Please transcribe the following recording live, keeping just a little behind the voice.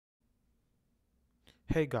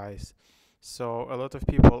Hey guys, so a lot of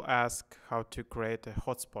people ask how to create a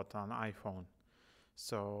hotspot on iPhone.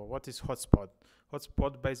 So what is hotspot?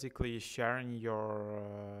 Hotspot basically is sharing your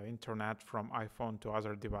internet from iPhone to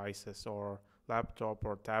other devices or laptop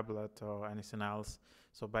or tablet or anything else.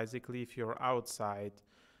 So basically if you're outside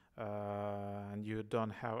and you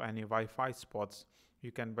don't have any Wi-Fi spots,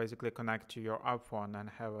 you can basically connect to your iPhone and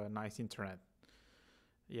have a nice internet.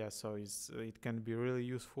 Yeah, so it can be really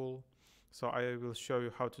useful. So I will show you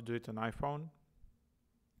how to do it on iPhone.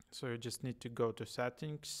 So you just need to go to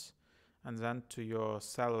settings and then to your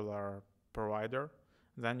cellular provider.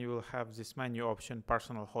 Then you will have this menu option,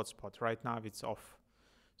 personal hotspot. Right now it's off.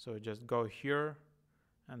 So just go here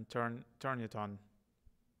and turn it on.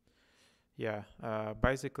 Yeah,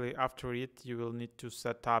 basically after it you will need to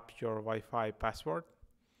set up your Wi-Fi password.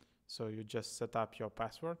 So you just set up your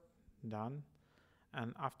password, done.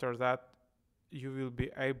 And after that you will be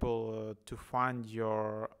able to find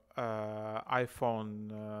your iPhone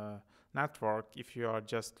network if you are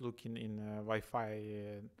just looking in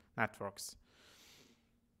Wi-Fi networks.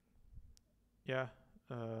 Yeah,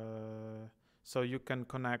 so you can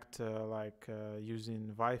connect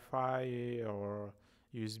using Wi-Fi or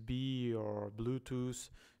USB or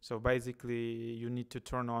Bluetooth. So basically you need to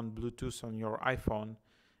turn on Bluetooth on your iPhone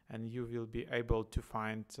and you will be able to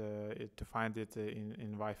find it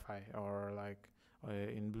in Wi-Fi or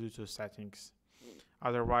in Bluetooth settings.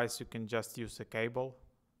 Otherwise you can just use a cable.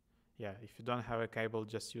 Yeah, if you don't have a cable,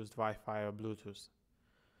 just use Wi-Fi or Bluetooth.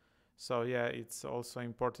 So yeah, it's also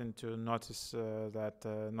important to notice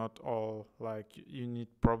that not all, you need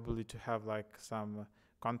probably to have some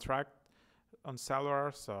contract on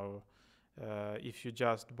cellular. So if you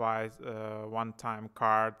just buy one-time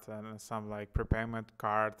card and some prepayment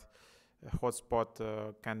card,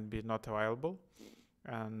 hotspot can be not available,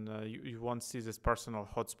 and you won't see this personal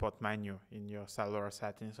hotspot menu in your cellular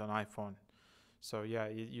settings on iPhone. So yeah,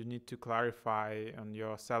 you need to clarify on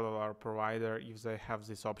your cellular provider if they have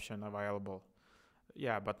this option available.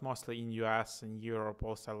 Yeah, but mostly in US and Europe,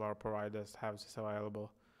 all cellular providers have this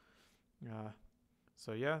available.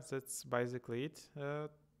 So yeah, that's basically it.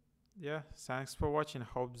 Yeah, thanks for watching.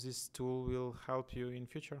 Hope this tool will help you in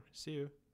future. See you.